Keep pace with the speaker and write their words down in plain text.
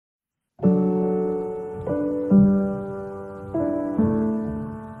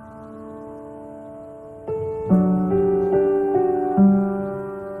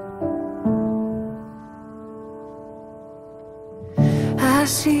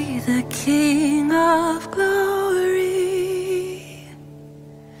see the King of Glory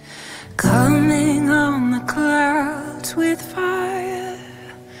coming on the clouds with fire.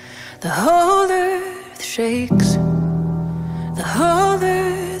 The whole earth shakes, the whole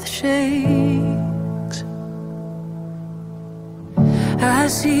earth shakes. I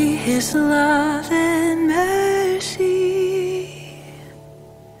see his love and mercy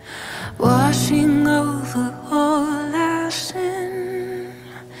washing over all our sin.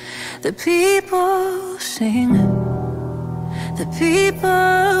 The people sing, the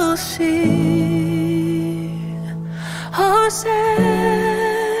people sing. Hosanna,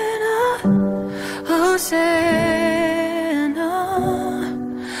 Hosanna,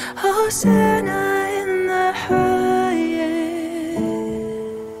 Hosanna in the highest.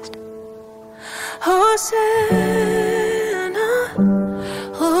 Hosanna,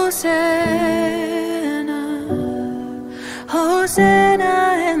 Hosanna, Hosanna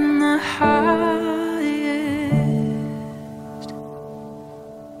in the highest.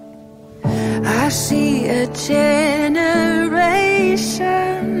 I see a generation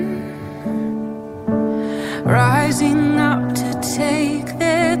rising up to take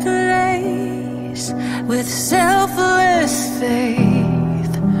their place with selfless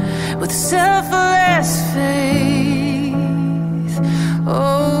faith, with selfless faith.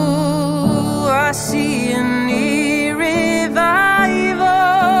 Oh, I see a new revival.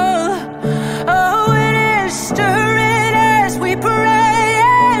 Oh, it is stirring as we pray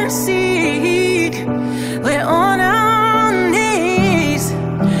and seek. We're on our knees,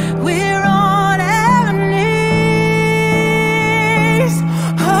 we're on our knees.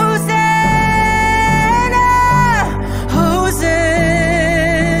 Hosanna,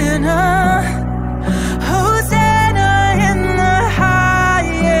 Hosanna, Hosanna in the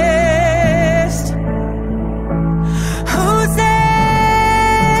highest. Hosanna,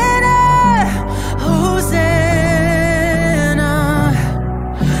 Hosanna,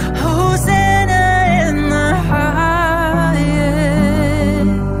 Hosanna in the highest.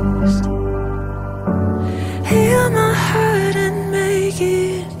 Heal my heart and make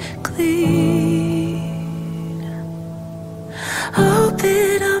it clean.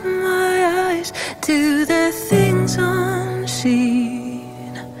 Open up my eyes to the things unseen.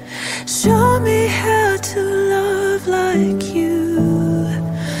 Show me how to love like you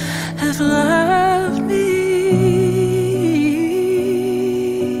have loved me.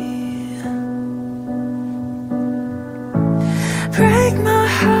 Break my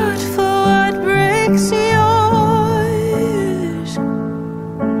heart for what breaks yours.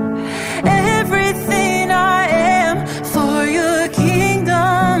 Everything I am for your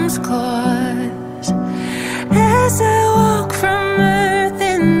kingdom's cause. As I walk from earth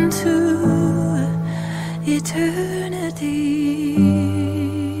into eternity.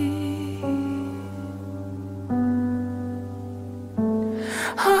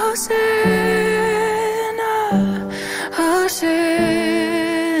 Hosanna, Hosanna,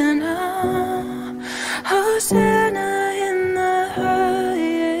 Hosanna in the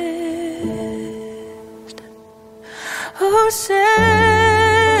highest.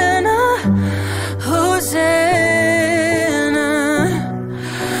 Hosanna, Hosanna,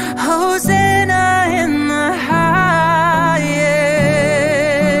 Hosanna in the highest.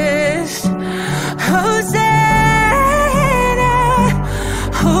 Hosanna,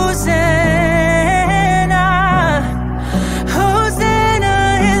 Hosanna, Hosanna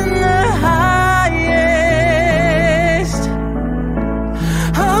in the highest.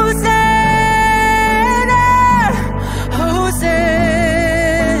 Hosanna, Hosanna,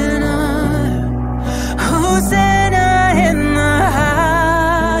 Hosanna in the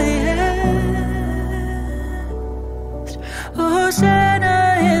highest. Hosanna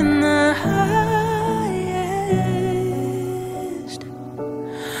in the highest.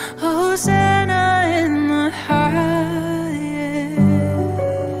 Hosanna in the highest.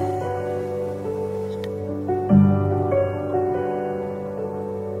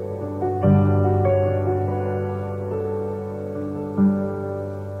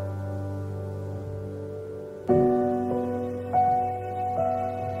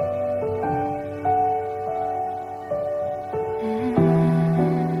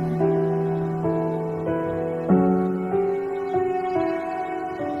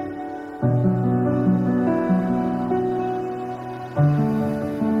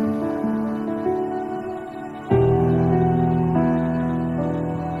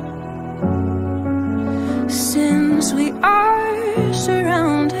 Since we are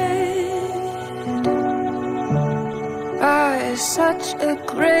surrounded by such a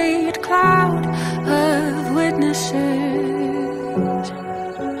great cloud of witnesses,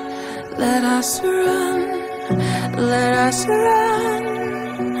 let us run, let us run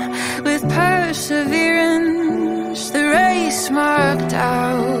with perseverance, the race marked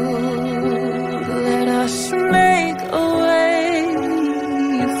out. Let us make a way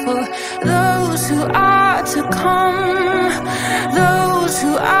for those who are to come, those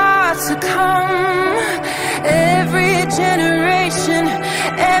who are to come. Every generation,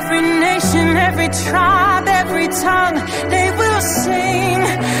 every nation, every tribe, every tongue, they will sing,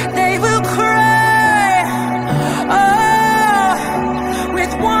 they will cry. Oh,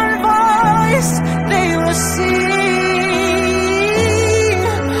 with one voice, they will sing.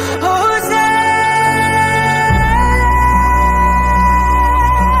 Hosanna.